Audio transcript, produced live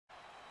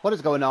What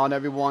is going on,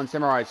 everyone?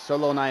 Samurai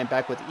Solo and I am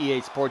back with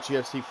EA Sports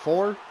UFC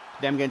 4.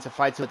 Today I'm getting some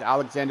fights with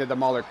Alexander the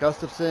Mauler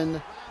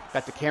Gustafsson.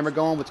 Got the camera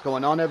going. What's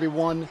going on,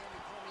 everyone?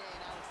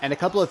 And a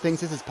couple of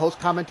things. This is post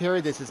commentary.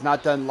 This is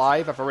not done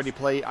live. I've already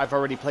played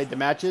the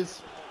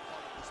matches.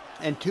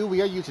 And two, we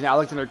are using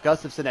Alexander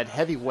Gustafsson at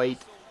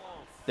heavyweight.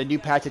 The new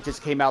patch that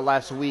just came out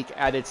last week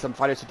added some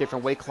fighters to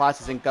different weight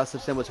classes, and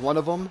Gustafsson was one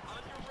of them.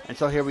 And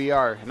so here we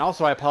are. And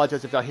also, I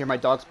apologize if y'all hear my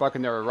dogs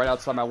barking. They're right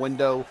outside my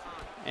window,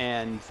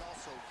 and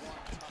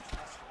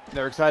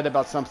they're excited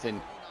about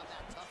something.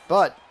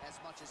 But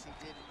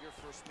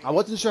I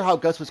wasn't sure how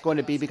Gus was going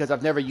to be because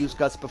I've never used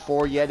Gus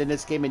before yet in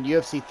this game. In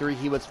UFC 3,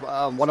 he was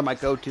one of my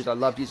go-tos. I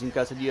loved using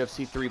Gus in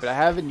UFC 3, but I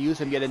haven't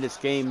used him yet in this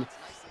game.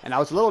 And I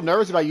was a little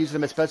nervous about using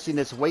him, especially in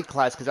this weight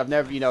class, because I've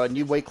never, a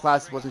new weight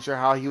class, wasn't sure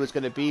how he was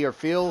going to be or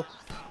feel.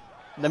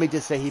 Let me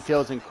just say he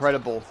feels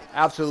incredible.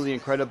 Absolutely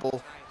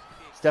incredible.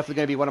 It's definitely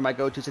going to be one of my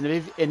go-tos.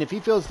 And if he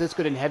feels this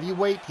good in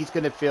heavyweight, he's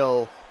going to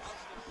feel,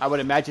 I would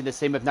imagine, the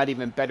same, if not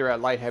even better,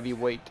 at light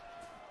heavyweight.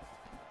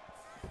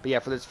 But yeah,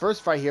 for this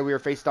first fight here, we were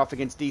faced off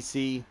against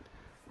DC.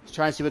 Just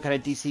trying to see what kind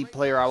of DC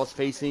player I was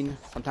facing.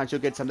 Sometimes you'll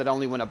get some that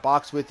only want to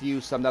box with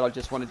you, some that'll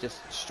just want to just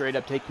straight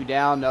up take you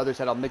down, others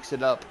that'll mix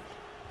it up.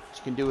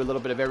 You can do a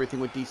little bit of everything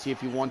with DC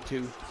if you want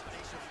to.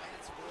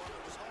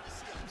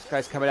 This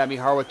guy's coming at me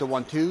hard with the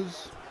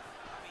 1-2s.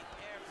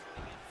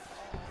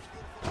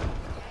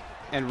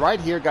 And right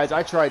here, guys,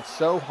 I tried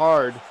so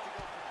hard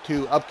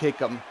to upkick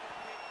him,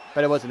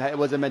 but it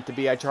wasn't meant to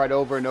be. I tried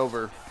over and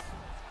over.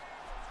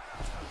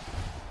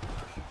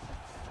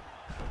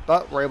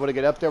 But we're able to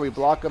get up there, we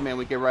block him, and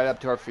we get right up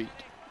to our feet.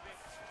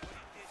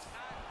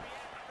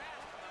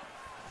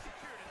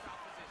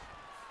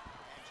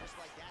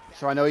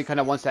 So I know he kind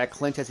of wants that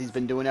clinch as he's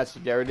been doing that, so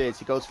there it is.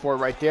 He goes for it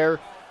right there.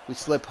 We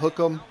slip hook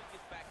him.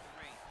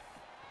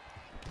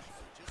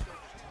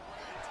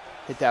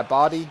 Hit that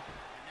body.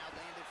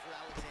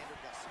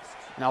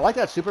 And I like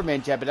that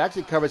Superman jab. It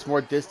actually covers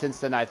more distance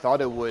than I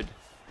thought it would.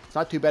 It's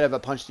not too bad of a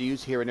punch to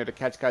use here in there to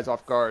catch guys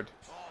off guard.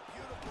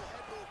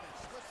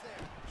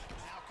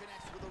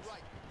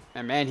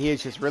 And man, he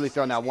is just really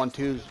throwing that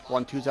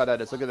 1-2s out at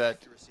us. Look at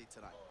that.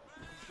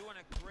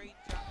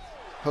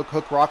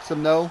 Hook rocks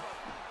him though.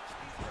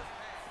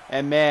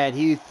 And man,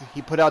 he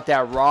put out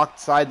that rocked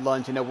side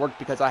lunge, and it worked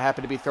because I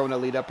happened to be throwing a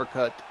lead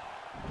uppercut.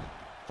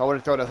 If I would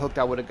have thrown a hook,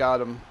 I would have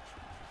got him.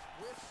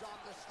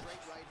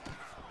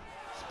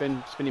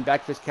 Spinning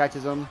back fist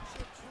catches him.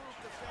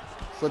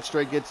 Slip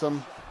straight gets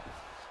him.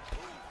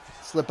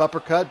 Slip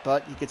uppercut,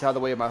 but he gets out of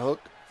the way of my hook.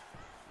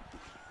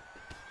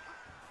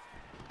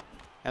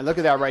 And look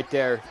at that right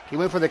there. He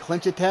went for the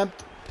clinch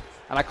attempt,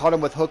 and I caught him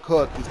with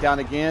hook. He's down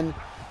again.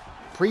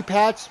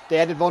 Pre-patch, they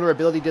added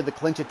vulnerability to the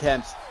clinch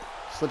attempts.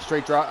 Slip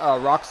straight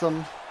rocks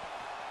him.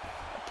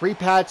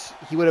 Pre-patch,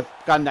 he would have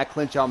gotten that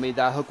clinch on me.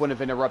 That hook wouldn't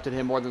have interrupted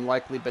him more than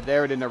likely, but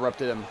there it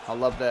interrupted him. I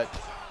love that.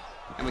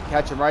 And we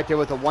catch him right there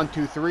with a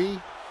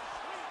 1-2-3.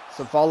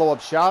 Some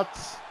follow-up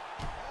shots.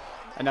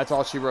 And that's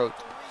all she wrote.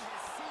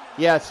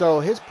 Yeah, so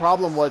his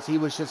problem was he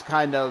was just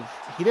kind of,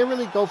 he didn't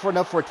really go for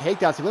enough for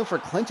takedowns. He went for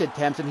clinch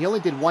attempts, and he only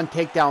did one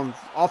takedown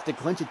off the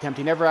clinch attempt.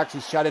 He never actually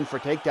shot in for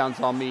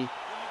takedowns on me.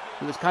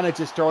 He was kind of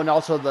just throwing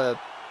also the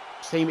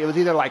same, it was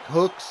either like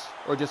hooks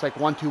or just like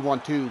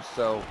 1-2-1-2s.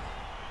 So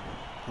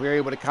we were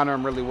able to counter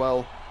him really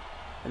well.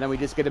 And then we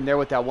just get him there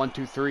with that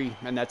 1-2-3,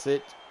 and that's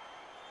it.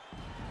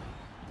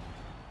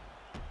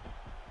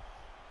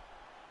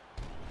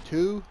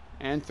 2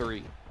 and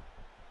 3.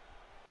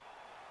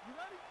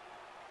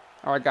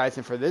 Alright guys,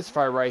 and for this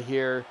fight right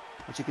here,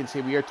 as you can see,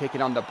 we are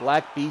taking on the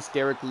Black Beast,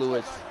 Derek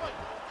Lewis.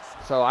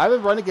 So I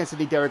haven't run against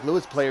any Derek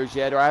Lewis players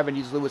yet, or I haven't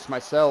used Lewis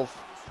myself.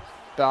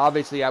 But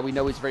obviously, we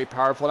know he's very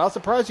powerful. And I was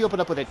surprised he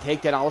opened up with a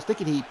takedown. I was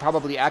thinking he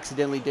probably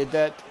accidentally did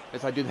that,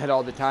 as I do that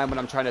all the time when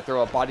I'm trying to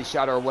throw a body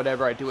shot or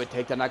whatever. I do a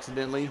takedown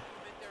accidentally.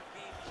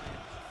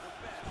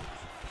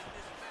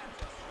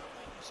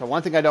 So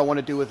one thing I don't want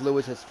to do with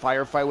Lewis is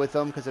firefight with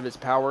him because of his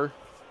power.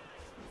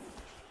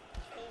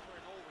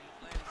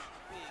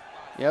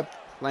 Yep,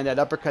 land that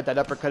uppercut. That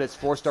uppercut is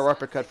 4-star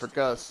uppercut for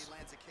Gus.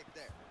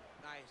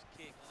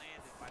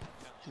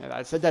 Yeah,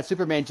 I said that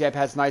Superman jab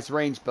has nice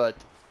range, but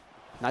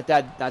not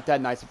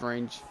that nice of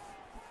range.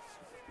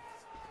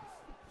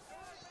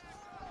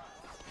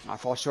 I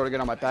fall short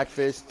again on my back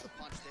fist.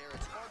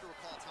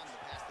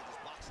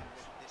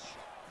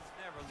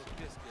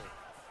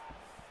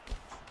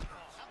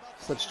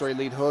 Slip straight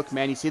lead hook.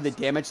 Man, you see the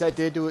damage that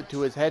did to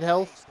his head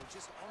health?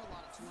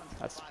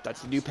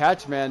 That's a new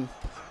patch, man.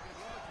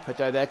 Put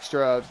that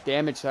extra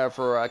damage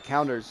for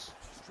counters.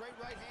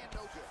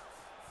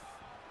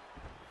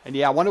 And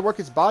yeah, I want to work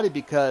his body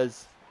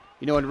because,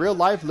 in real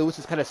life, Lewis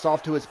is kind of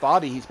soft to his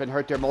body. He's been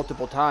hurt there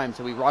multiple times.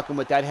 So we rock him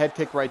with that head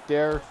kick right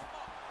there.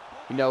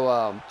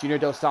 Junior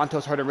Dos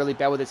Santos hurt him really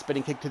bad with his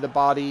spinning kick to the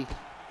body.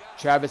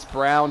 Travis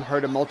Brown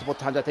hurt him multiple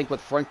times, I think, with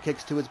front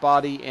kicks to his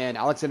body. And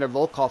Alexander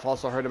Volkov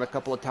also hurt him a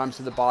couple of times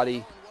to the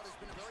body.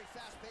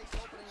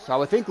 So I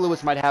would think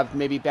Lewis might have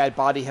maybe bad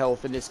body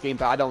health in this game,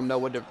 but I don't know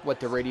what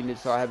the rating is,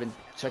 so I haven't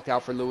checked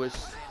out for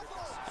Lewis.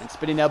 And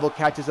spinning elbow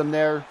catches him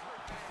there.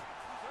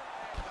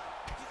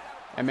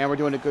 And man, we're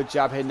doing a good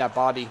job hitting that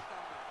body.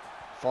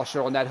 Fall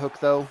short on that hook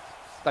though.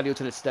 Thought he was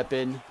going to step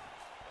in.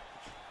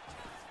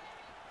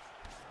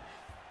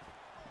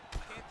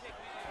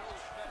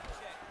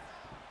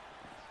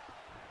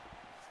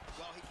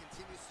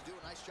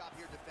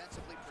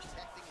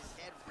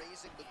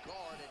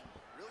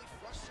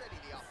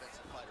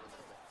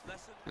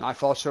 And I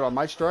fall short on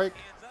my strike.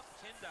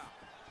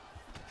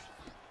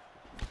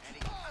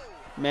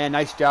 Man,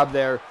 nice job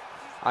there.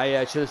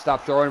 I should have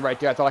stopped throwing right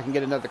there. I thought I can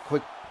get another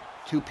quick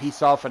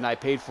 2-piece off, and I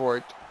paid for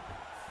it.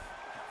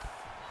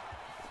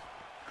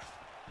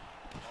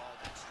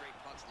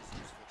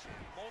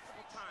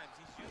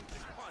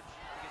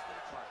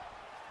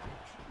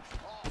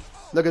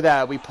 Look at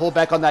that. We pulled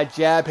back on that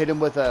jab, hit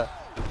him with a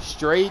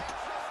straight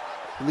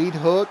lead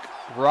hook,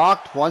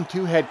 rocked,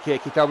 1-2 head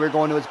kick. He thought we were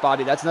going to his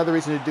body. That's another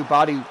reason to do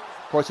body.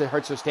 Of course, it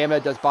hurts their stamina,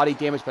 it does body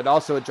damage, but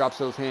also it drops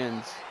those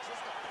hands.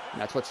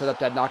 And that's what set up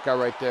that knockout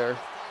right there.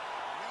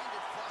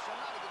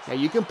 Yeah,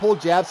 you can pull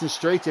jabs and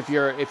straights if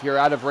you're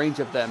out of range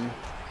of them.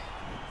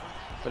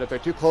 But if they're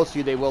too close to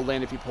you, they will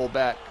land if you pull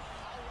back.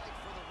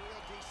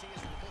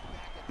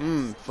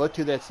 Foot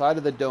to the side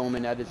of the dome,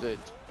 and that is it.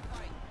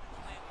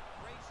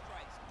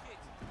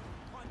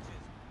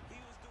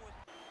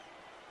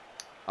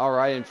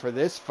 Alright, and for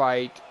this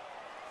fight,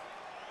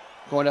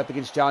 going up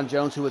against John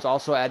Jones, who was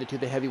also added to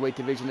the heavyweight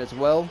division as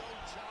well.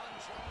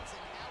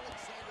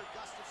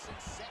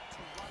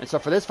 And so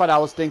for this fight, I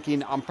was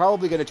thinking I'm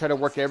probably going to try to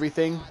work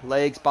everything.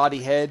 Legs,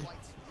 body, head.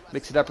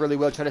 Mix it up really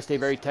well. Try to stay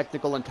very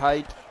technical and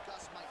tight.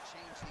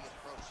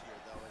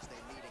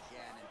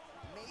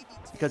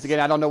 Because again,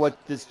 I don't know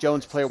what this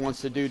Jones player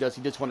wants to do. Does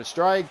he just want to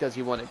strike? Does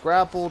he want to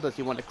grapple? Does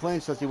he want to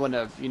clinch? Does he want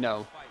to, you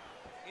know,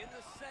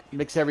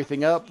 mix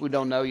everything up? We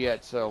don't know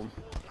yet, so...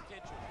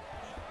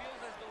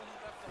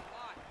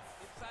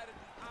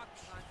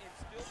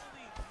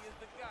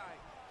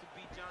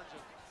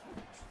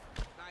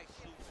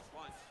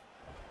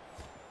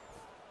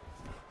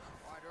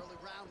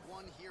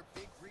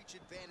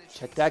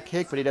 Check that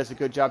kick, but he does a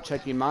good job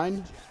checking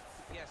mine.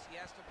 Yes, he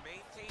has to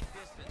maintain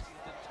distance.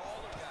 He's the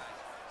taller guy.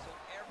 So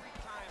every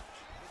time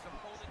his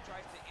opponent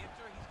tries to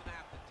enter, he's going to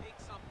have to take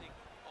something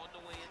on the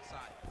way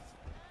inside.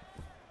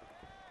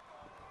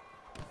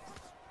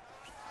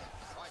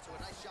 All right, so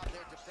a nice shot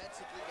there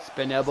defensively.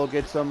 Spin elbow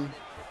gets him.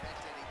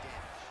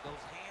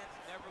 Those hands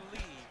never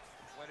leave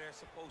where they're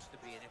supposed to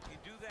be. And if you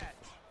do that,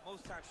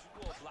 most times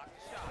you will block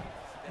the shot.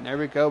 And there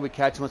we go. We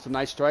catch him with some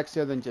nice strikes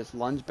there, then just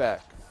lunge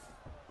back.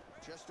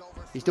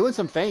 He's doing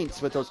some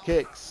feints with those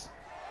kicks.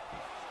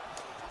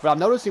 But I'm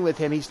noticing with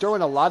him, he's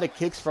throwing a lot of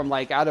kicks from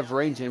like out of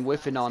range and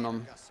whiffing on them.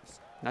 And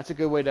that's a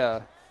good way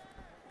to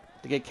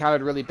get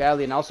countered really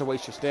badly and also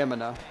waste your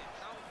stamina.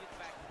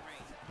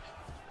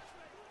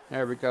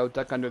 There we go.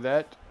 Duck under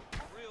that.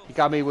 He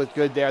got me with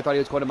good there. I thought he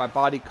was going to my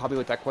body. Caught me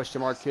with that question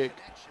mark kick.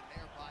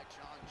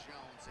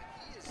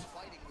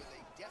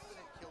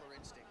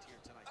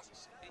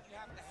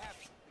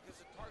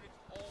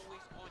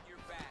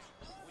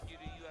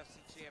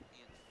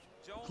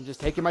 I'm just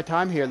taking my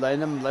time here,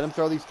 letting him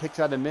throw these kicks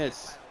out and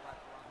miss.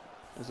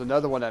 There's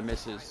another one that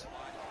misses.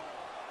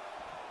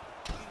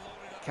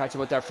 Catch him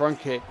with that front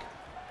kick.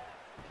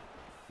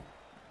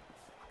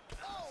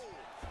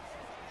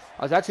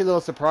 I was actually a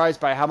little surprised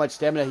by how much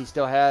stamina he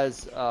still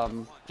has,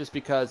 just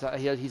because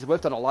he's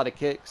whiffed on a lot of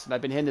kicks, and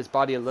I've been hitting his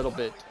body a little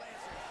bit.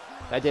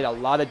 That did a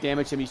lot of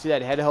damage to him. You see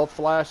that head health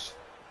flash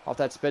off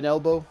that spin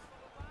elbow?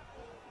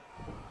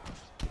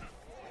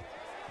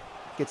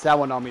 Gets that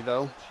one on me,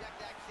 though.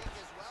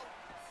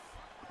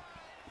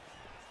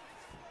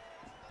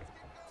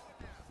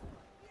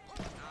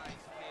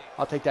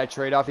 I'll take that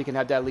trade off. He can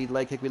have that lead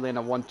leg kick. We land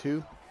on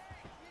 1-2.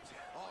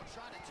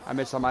 I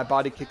missed on my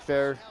body kick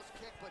there.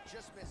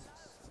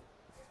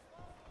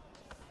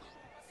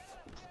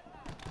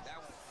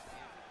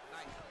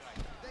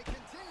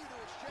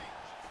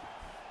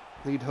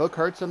 Lead hook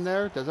hurts him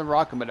there. Doesn't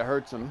rock him, but it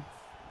hurts him.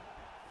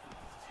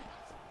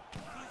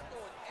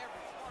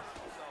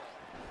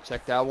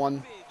 Check that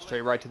one.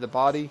 Straight right to the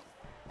body.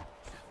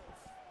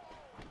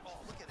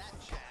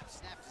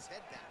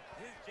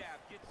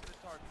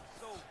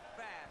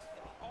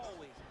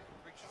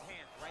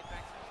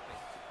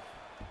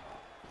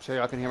 Sure,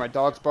 y'all can hear my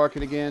dogs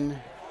barking again.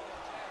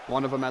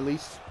 One of them at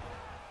least.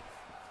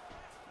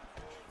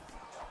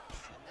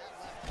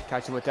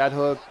 Catch him with that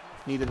hook.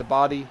 Knee to the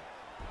body.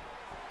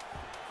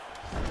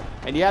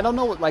 And yeah, I don't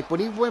know what, like, when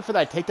he went for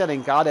that takedown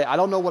and got it, I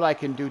don't know what I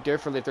can do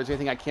differently, if there's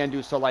anything I can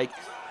do. So, like,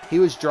 he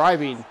was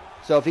driving.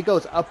 So if he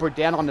goes up or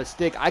down on the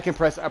stick, I can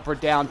press up or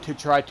down to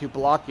try to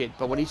block it.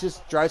 But when he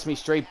just drives me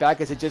straight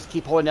back, is it just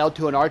keep holding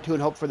L2 and R2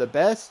 and hope for the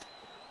best?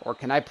 Or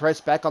can I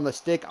press back on the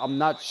stick? I'm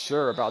not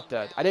sure about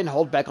that. I didn't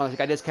hold back on the stick.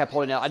 I just kept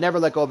holding L. I never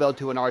let go of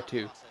L2 and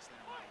R2.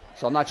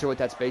 So I'm not sure what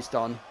that's based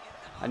on.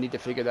 I need to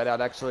figure that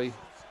out, actually.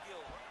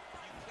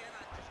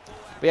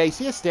 But yeah, you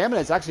see his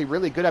stamina is actually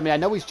really good. I mean, I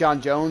know he's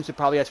John Jones, who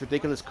probably has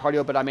ridiculous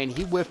cardio, but I mean,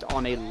 he whiffed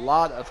on a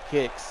lot of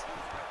kicks.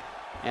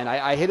 And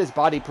I hit his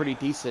body pretty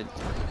decent.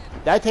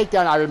 That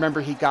takedown I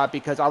remember he got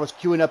because I was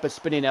queuing up a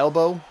spinning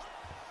elbow.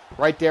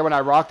 Right there when I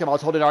rocked him, I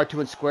was holding R2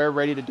 and square,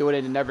 ready to do it,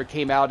 and it never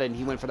came out, and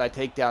he went for that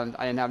takedown.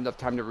 I didn't have enough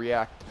time to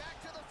react.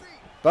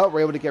 But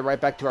we're able to get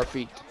right back to our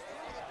feet.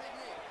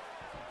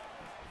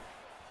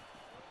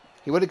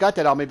 He would have got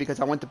that on me because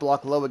I went to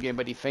block low again,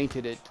 but he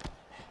feinted it.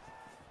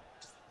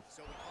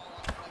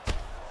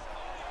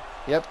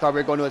 Yep, thought we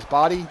were going to his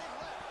body.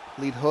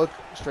 Lead hook,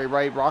 straight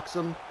right, rocks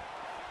him.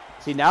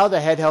 See, now the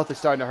head health is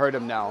starting to hurt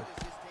him now.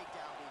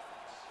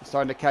 It's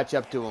starting to catch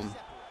up to him.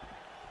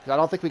 Because I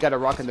don't think we got a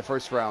rock in the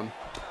first round.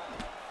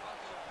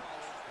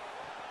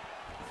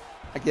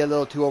 I get a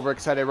little too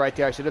overexcited right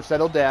there. I should have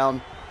settled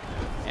down.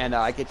 And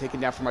I get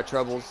taken down for my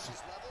troubles.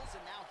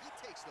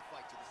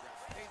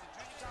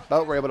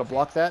 But we're able to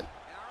block that.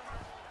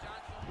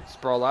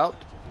 Sprawl out.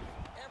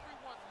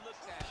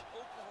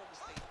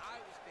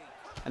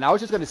 And I was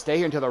just going to stay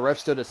here until the ref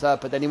stood us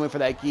up. But then he went for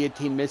that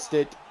guillotine, missed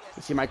it.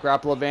 You see my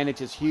grapple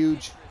advantage is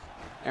huge.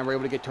 And we're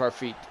able to get to our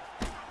feet.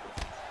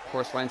 Of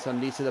course, land some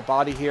knees to the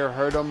body here.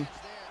 Hurt him.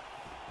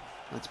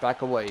 Let's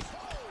back away.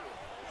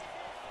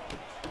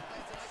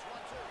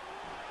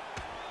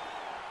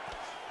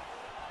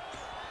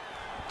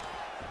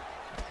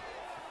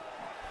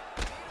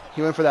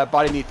 He went for that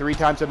body knee 3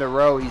 times in a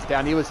row. He's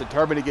down. He was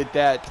determined to get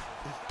that.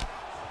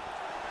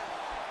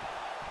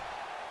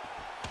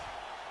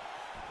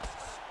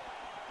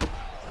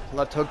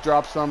 Left hook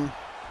drops him.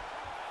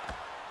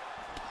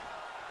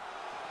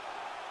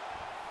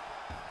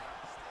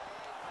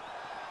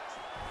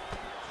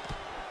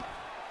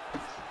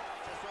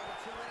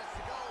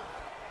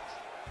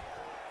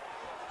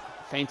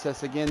 Feints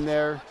us again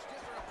there.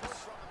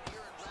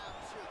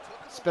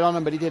 Spit on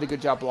him, but he did a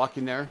good job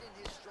blocking there.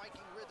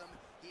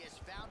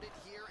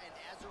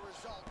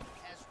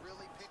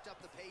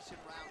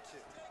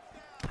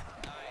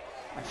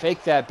 I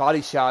faked that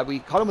body shot. We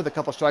caught him with a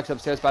couple strikes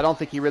upstairs, but I don't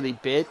think he really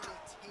bit.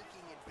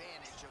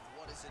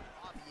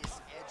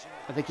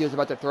 I think he was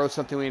about to throw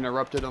something. We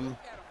interrupted him.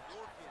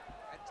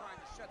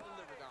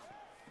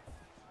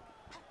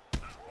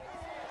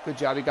 Good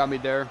job. He got me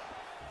there.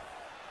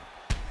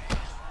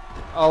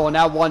 Oh, and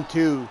now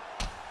 1-2.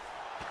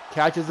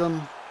 Catches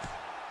him.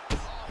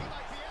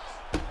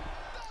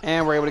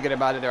 And we're able to get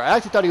him out of there. I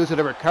actually thought he was going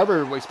to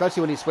recover,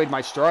 especially when he swayed my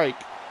strike.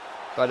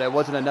 But it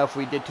wasn't enough.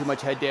 We did too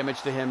much head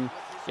damage to him.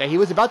 Yeah, he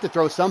was about to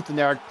throw something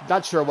there.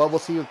 Not sure what. We'll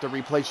see if the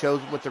replay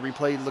shows what the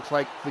replay looks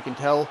like, if we can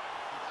tell.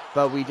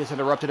 But we just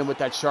interrupted him with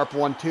that sharp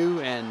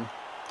 1-2, and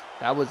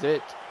that was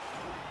it.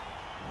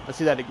 Let's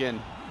see that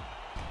again.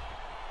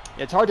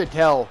 It's hard to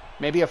tell.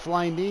 Maybe a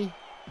flying knee?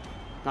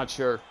 Not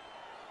sure.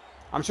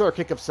 I'm sure a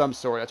kick of some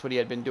sort. That's what he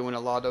had been doing a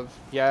lot of.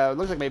 Yeah, it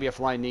looks like maybe a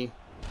flying knee.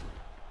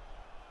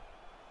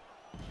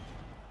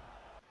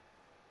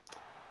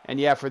 And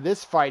yeah, for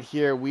this fight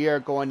here, we are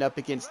going up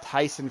against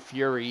Tyson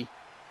Fury.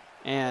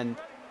 And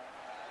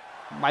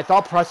my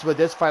thought process with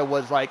this fight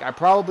was like, I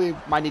probably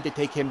might need to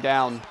take him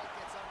down.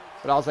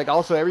 But I was like,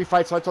 also, every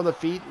fight starts on the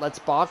feet. Let's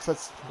box.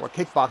 Or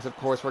kickbox, of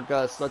course, for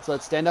Gus.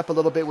 Let's stand up a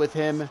little bit with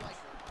him.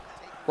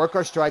 Work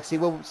our strikes. See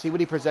what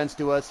he presents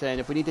to us. And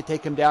if we need to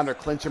take him down or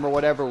clinch him or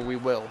whatever, we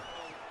will.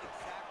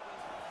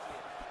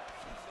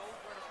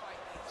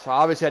 So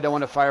obviously, I don't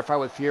want to firefight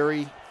with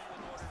Fury.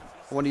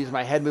 I want to use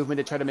my head movement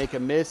to try to make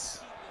him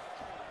miss.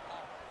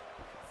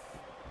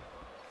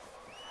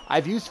 I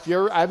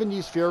haven't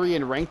used Fury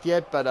in ranked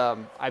yet, but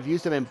I've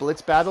used him in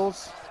blitz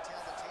battles.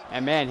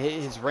 And man,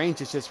 his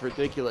range is just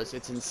ridiculous.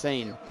 It's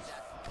insane.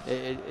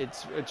 It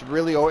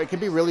can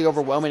be really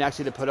overwhelming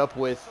actually to put up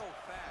with,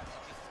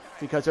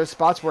 because there's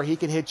spots where he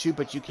can hit you,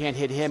 but you can't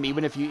hit him.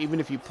 Even if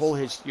you pull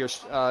your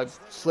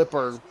slip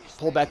or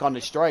pull back on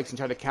his strikes and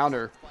try to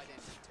counter.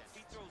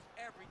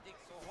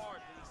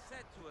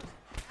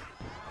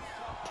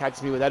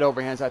 Catches me with that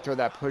overhand, so I throw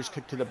that push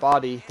kick to the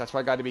body. That's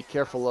what I got to be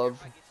careful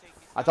of.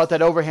 I thought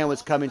that overhand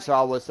was coming, so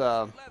I was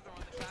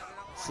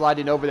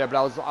sliding over there, but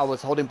I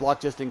was holding block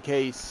just in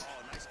case.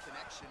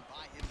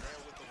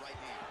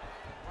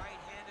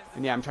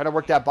 And yeah, I'm trying to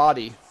work that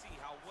body.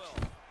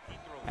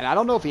 And I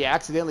don't know if he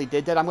accidentally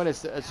did that. I'm going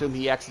to assume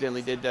he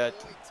accidentally did that.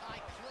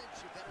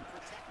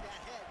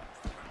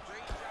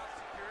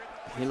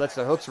 He lets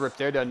the hooks rip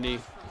there, doesn't he?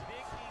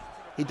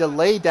 He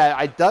delayed that.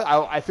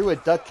 I threw a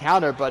duck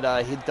counter,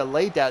 but he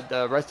delayed that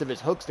the rest of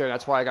his hooks there. And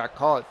that's why I got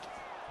caught.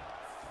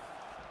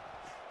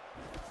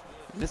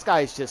 This guy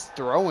is just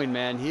throwing,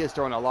 man. He is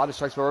throwing a lot of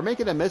strikes, but we're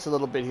making him miss a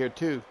little bit here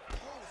too.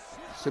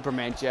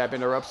 Superman jab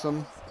interrupts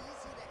him.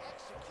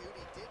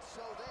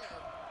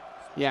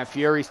 Yeah,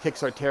 Fury's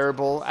kicks are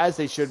terrible, as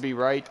they should be,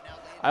 right?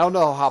 I don't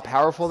know how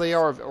powerful they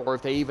are, or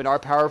if they even are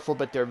powerful,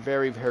 but they're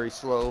very, very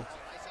slow.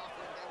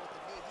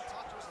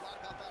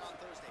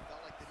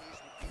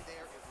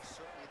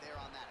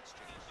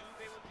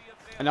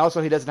 And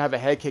also, he doesn't have a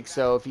head kick,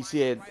 so if you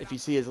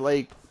see his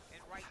leg,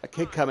 a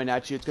kick coming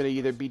at you, it's going to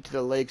either be to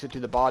the legs or to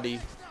the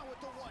body.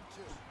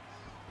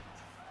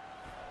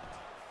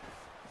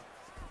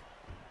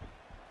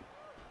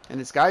 And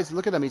this guy's,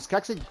 look at him, he's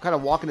actually kind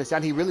of walking us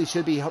down. He really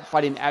should be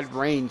fighting at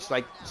range,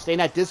 like staying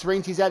at this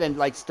range he's at and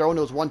like throwing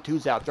those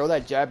 1-2s out. Throw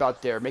that jab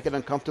out there, make it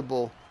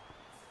uncomfortable.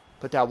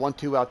 Put that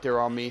 1-2 out there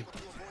on me.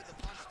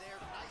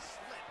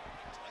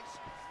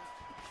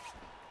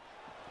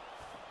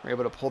 We're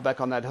able to pull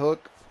back on that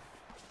hook.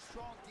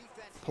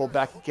 Pull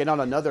back again on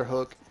another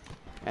hook.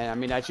 And I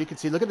mean, as you can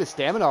see, look at the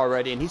stamina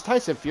already. And he's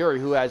Tyson Fury,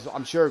 who has,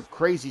 I'm sure,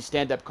 crazy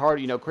stand-up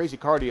cardio, you know, crazy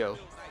cardio.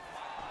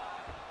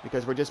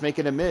 Because we're just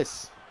making a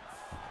miss.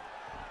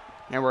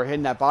 And we're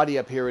hitting that body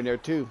up here and there,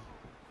 too.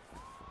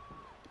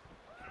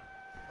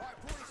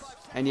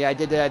 And yeah, I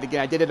did that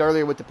again. I did it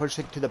earlier with the push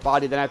kick to the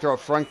body. Then I throw a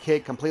front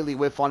kick, completely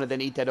whiff on it,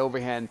 then eat that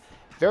overhand.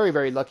 Very,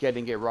 very lucky I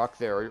didn't get rocked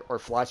there or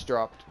flash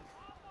dropped.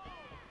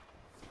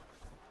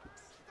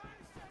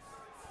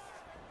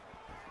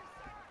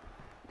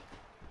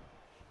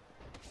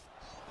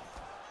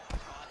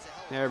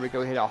 There we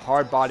go. Hit a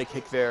hard body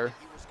kick there.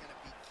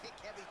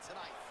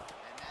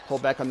 Pull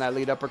back on that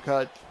lead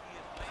uppercut.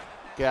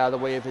 Get out of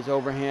the way of his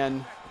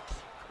overhand.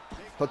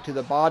 Hook to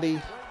the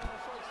body.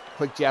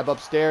 Quick jab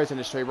upstairs and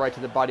a straight right to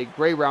the body.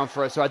 Great round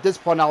for us. So at this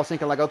point, I was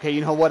thinking like, okay, you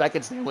know what? I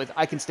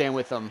can stand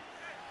with them.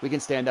 We can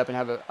stand up and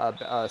have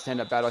a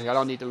stand-up battle here. I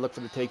don't need to look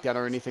for the takedown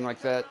or anything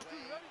like that.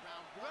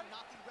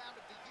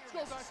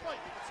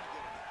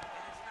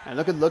 And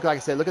look, like I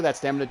said, look at that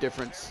stamina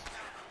difference.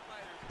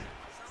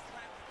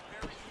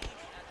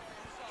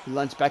 He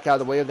lunged back out of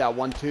the way of that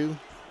 1-2.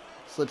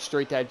 Slipped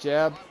straight that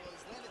jab.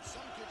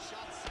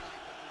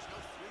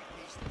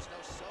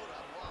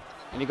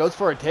 And he goes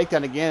for a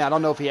takedown again. I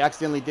don't know if he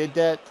accidentally did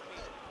that.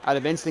 Out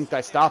of instinct,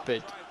 I stop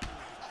it.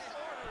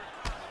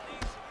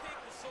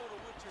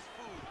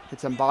 Hit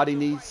some body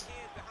knees.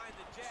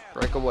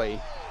 Break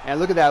away. And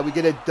look at that. We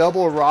get a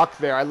double rock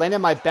there. I landed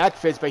my back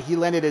fist, but he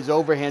landed his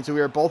overhand. So we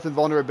were both in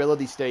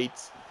vulnerability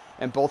states.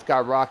 And both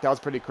got rocked. That was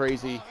pretty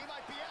crazy.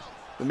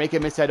 We make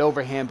him miss that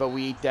overhand, but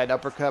we eat that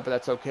uppercut, but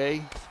that's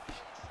okay.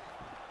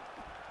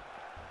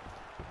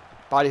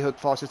 Body hook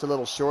falls just a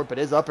little short, but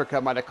his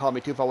uppercut might have caught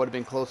me too if I would have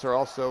been closer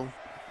also.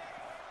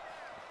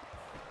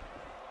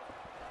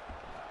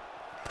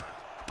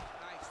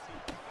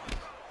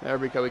 There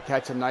we go. We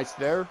catch him nice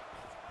there.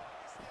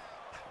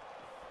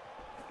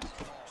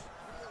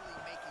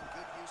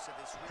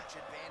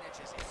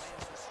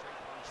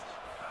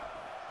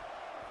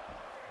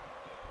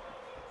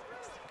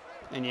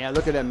 And yeah,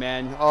 look at him,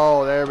 man.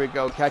 Oh, there we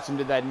go. Catch him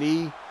to that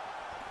knee.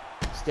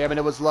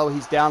 Stamina was low.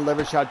 He's down.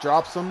 Lever shot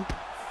drops him.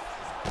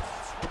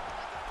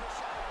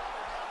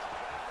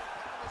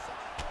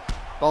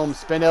 Boom.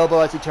 Spin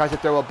elbow as he tries to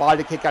throw a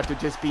body kick after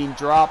just being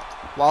dropped.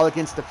 While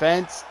against the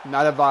fence,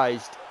 not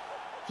advised.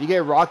 If you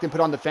get rocked and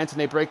put on the fence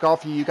and they break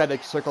off you, you got to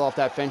circle off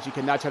that fence. You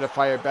cannot try to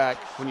fire back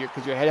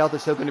because your head health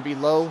is still going to be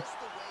low.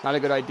 Not a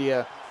good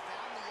idea.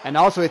 And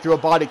also he threw a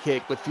body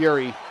kick with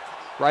Fury.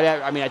 Right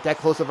at, I mean, at that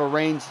close of a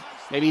range.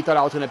 Maybe he thought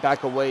I was going to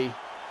back away,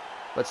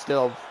 but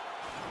still.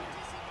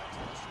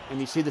 And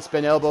you see the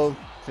spin elbow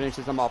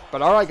finishes him off.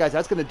 But all right, guys,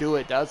 that's going to do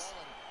it. That's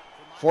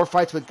 4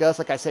 fights with Gus.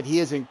 Like I said, he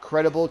is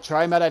incredible.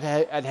 Try him out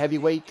at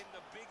heavyweight.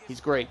 He's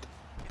great.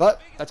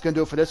 But that's going to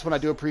do it for this one. I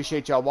do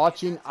appreciate y'all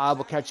watching. I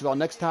will catch you all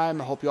next time.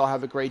 I hope you all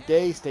have a great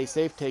day. Stay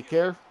safe. Take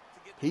care.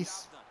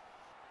 Peace.